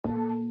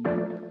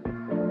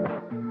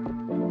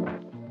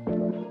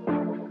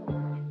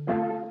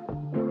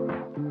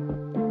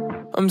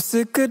I'm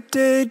sick of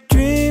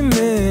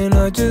daydreaming,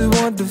 I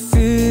just want the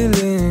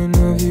feeling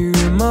of you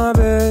in my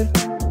bed.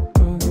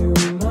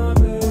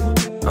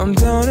 I'm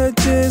down to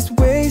just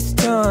waste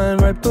time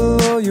right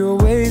below your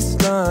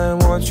waistline.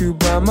 Want you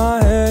by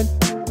my head.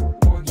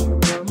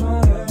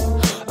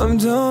 I'm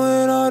done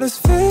with all this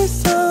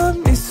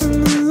FaceTime, need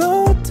some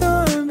alone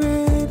time,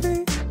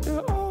 baby.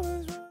 You're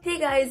always right. Hey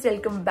guys,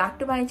 welcome back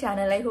to my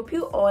channel. I hope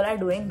you all are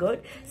doing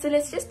good. So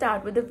let's just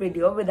start with the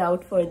video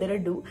without further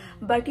ado.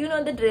 But you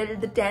know the drill,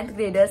 the 10th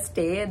graders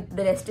stay,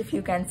 the rest of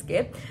you can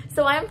skip.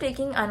 So I am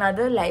taking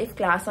another live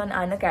class on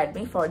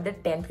Unacademy for the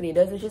 10th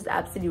graders, which is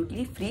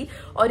absolutely free.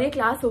 और ये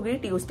class होगी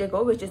Tuesday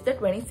को, which is the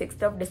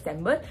 26th of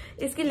December.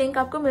 इसकी link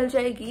आपको मिल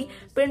जाएगी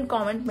pin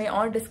comment में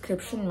और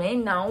description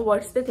में. Now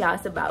what's the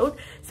class about?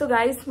 So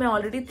guys, मैं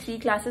already 3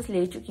 classes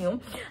ले चुकी हूँ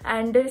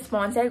and the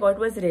response I got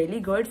was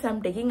really good. So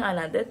I'm taking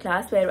another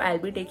class where I'll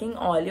be taking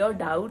all your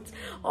doubts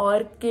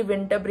और कि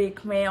winter break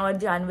में और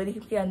जनवरी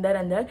के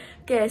अंदर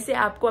कैसे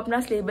आपको अपना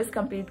सिलेबस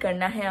कंप्लीट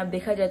करना है. अब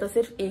देखा जाए तो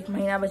सिर्फ 1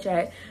 महीना बचा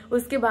है,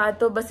 उसके बाद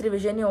तो बस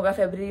रिवीजन ही होगा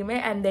फरवरी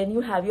में and then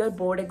you have your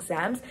board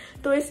exams.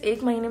 तो इस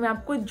 1 महीने में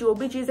आपको जो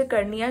भी चीजें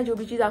करनी है, जो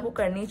भी चीज आपको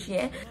करनी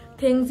चाहिए,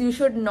 things you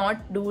should not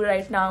do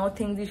right now,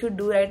 things you should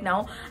do right now,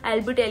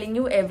 I'll be telling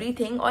you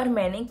everything. और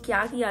मैंने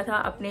क्या किया था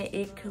अपने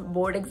एक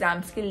बोर्ड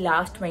एग्जाम्स के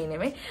लास्ट महीने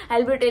में,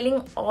 I'll be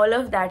telling all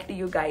of that to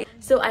you guys.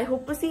 So I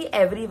hope to see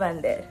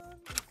everyone there.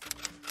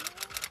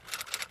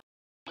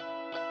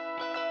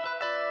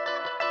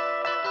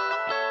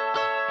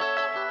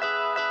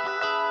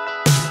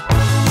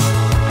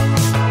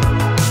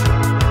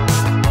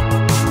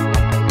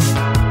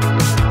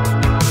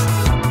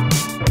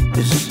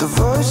 Is it the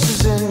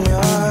voices in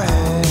your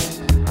head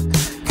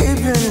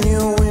keeping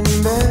you in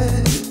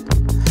bed?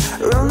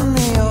 Run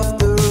me off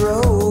the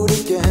road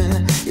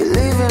again. You're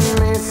leaving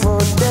me for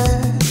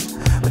dead.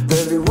 With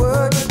every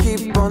word you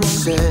keep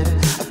unsaid,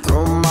 I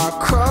throw my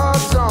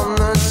cards on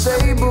the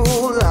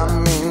table. I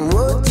mean,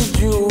 what did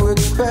you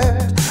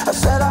expect? I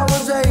said I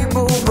was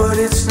able, but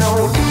it's no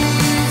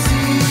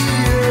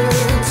easier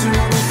to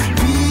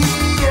be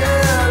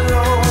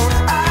alone.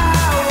 I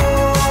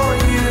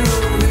want you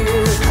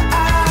here.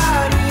 I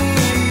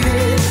need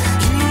it.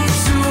 You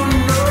to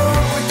know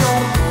we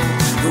don't go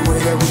the way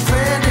that we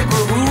planned it,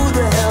 but who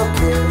the hell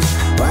cares?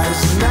 Why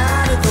does it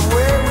matter the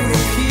way we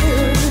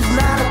appear?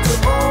 Not up to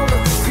all of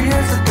the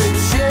fears that they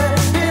share.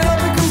 It all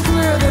becomes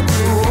clear that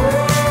through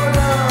all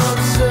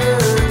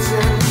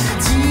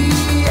uncertainty,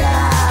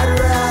 I'd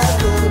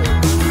rather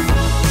be.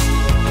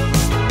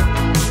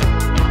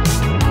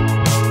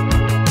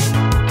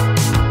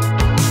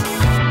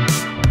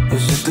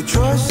 Is it the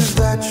choices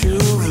that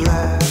you've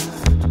left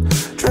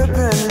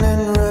dripping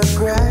in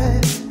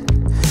regret?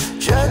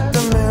 Check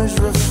the mirror's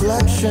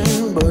reflection,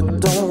 but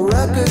don't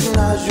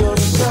recognize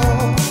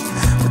yourself.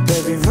 With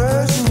every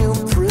version you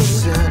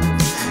present,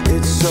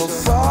 it's so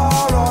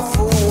far off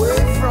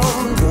away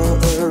from the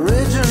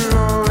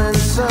original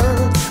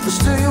intent. But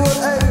still you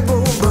were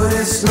able, but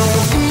it's no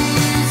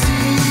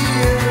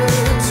easier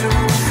to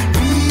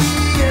be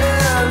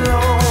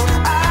alone.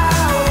 I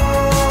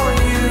want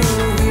you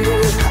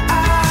here.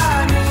 I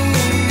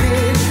need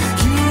it.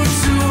 You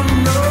to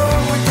know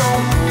we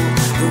don't go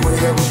the way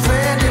that we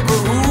planned it,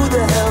 but who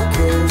the hell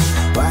cares?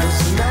 Why does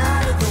it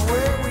matter the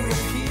way we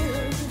appear?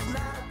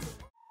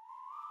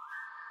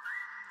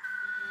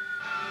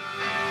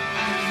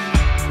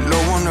 No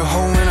one to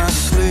hold when I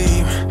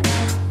sleep.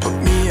 Put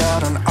me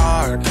out on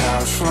our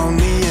couch,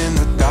 lonely in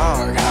the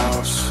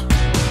doghouse.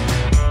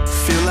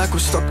 Feel like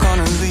we're stuck on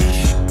a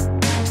leash.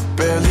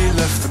 Barely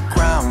left the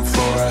ground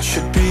floor. I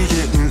should be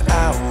getting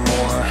out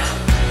more.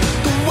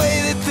 The way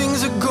that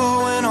things are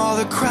going, all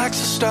the cracks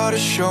have started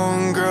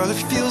showing. Girl,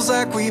 it feels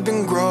like we've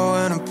been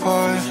growing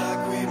apart.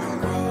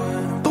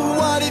 But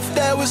what if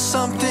there was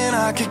something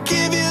I could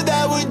give you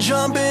that would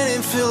jump in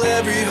and fill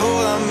every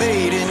hole I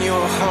made in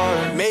your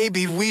heart?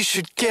 Maybe we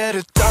should get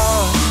a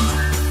dog.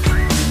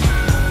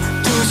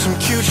 Do some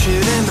cute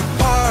shit in the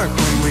park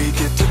when we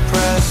get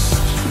depressed.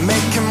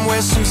 Make him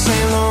wear some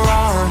Saint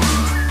Laurent.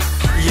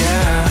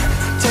 Yeah,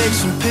 take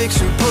some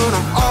pics and put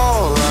them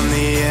all on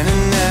the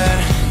internet.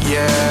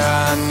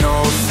 Yeah, I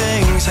know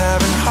things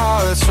haven't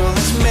hard, so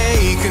let's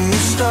make a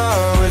new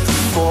start with a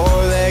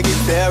 4-legged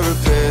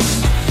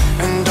therapist.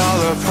 And all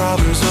our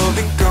problems will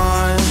be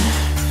gone.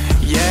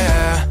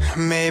 Yeah,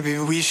 maybe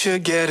we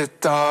should get a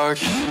dog.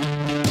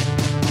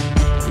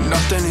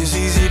 Nothing is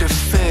easy to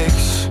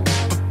fix,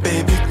 but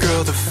baby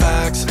girl, the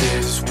fact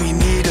is we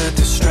need a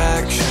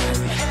distraction.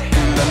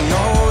 And I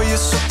know you're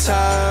so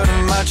tired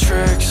of my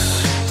tricks,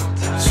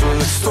 so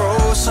let's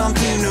throw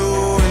something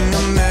new in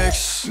the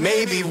mix.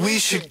 Maybe we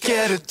should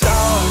get a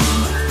dog.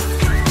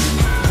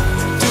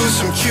 Do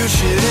some cute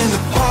shit in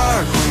the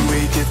park when we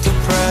get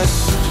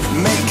depressed.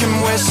 Make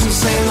him wear some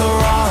Saint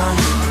Laurent.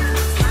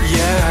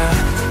 Yeah,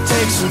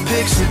 take some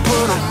pics and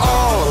put them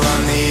all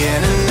on the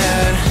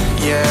internet.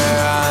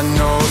 Yeah, I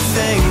know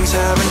things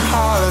haven't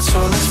hard, so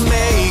let's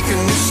make a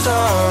new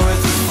start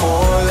with a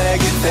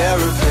 4-legged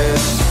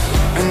therapist.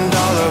 And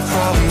all our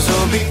problems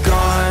will be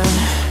gone.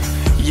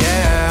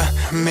 Yeah,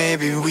 maybe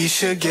maybe we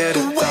should get a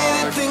dog. The way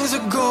that things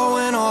are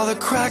going, all the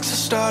cracks have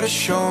started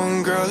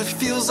showing. Girl, it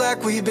feels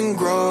like we've been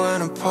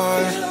growing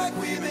apart.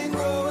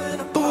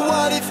 But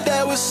what if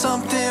there was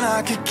something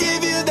I could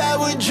give you that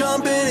would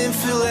jump in and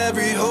fill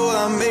every hole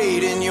I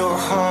made in your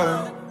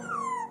heart?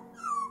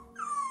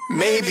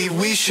 Maybe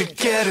we should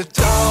get a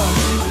dog.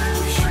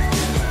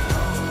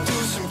 Do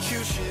some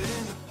cute shit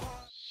in the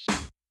park.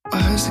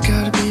 Why's it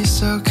gotta be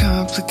so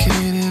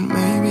complicated?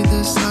 Maybe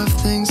this love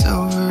thing's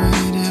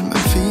overrated.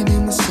 My feet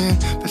in the sand,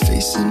 my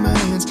face in my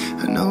hands.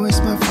 I know it's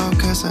my fault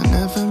cause I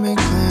never make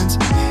plans.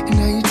 And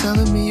now you're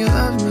telling me you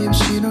love me, but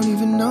she don't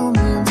even know me.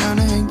 I'm trying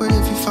to hang, but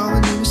if you're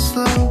following me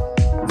slowly,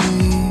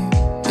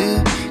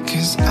 yeah.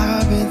 Cause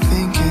I've been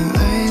thinking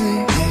lately,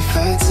 if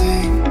I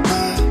take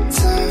my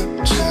time,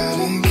 try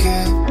to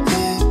get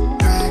it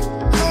right,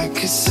 I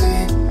could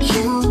see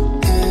you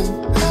in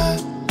a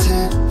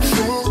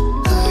different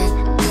light.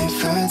 If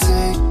I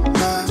take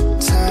my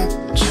time,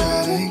 try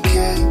to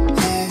get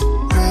it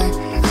right,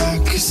 I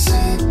could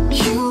see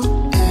you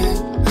in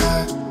a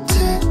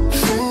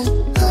different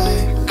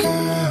light,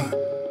 girl.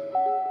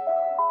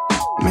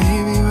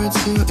 Maybe we're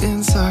too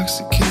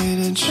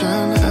intoxicated,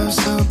 trying to have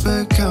sober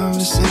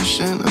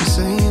conversation. I'm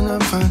saying I'm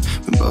fine,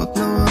 we both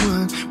know I'm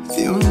lying. With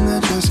you in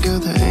that dress, girl,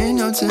 there ain't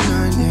no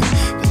denying you.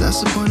 But that's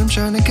the point I'm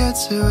trying to get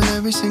to, with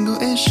every single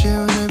issue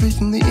and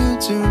everything that you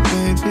do,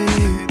 baby.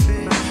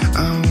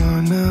 I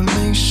wanna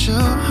make sure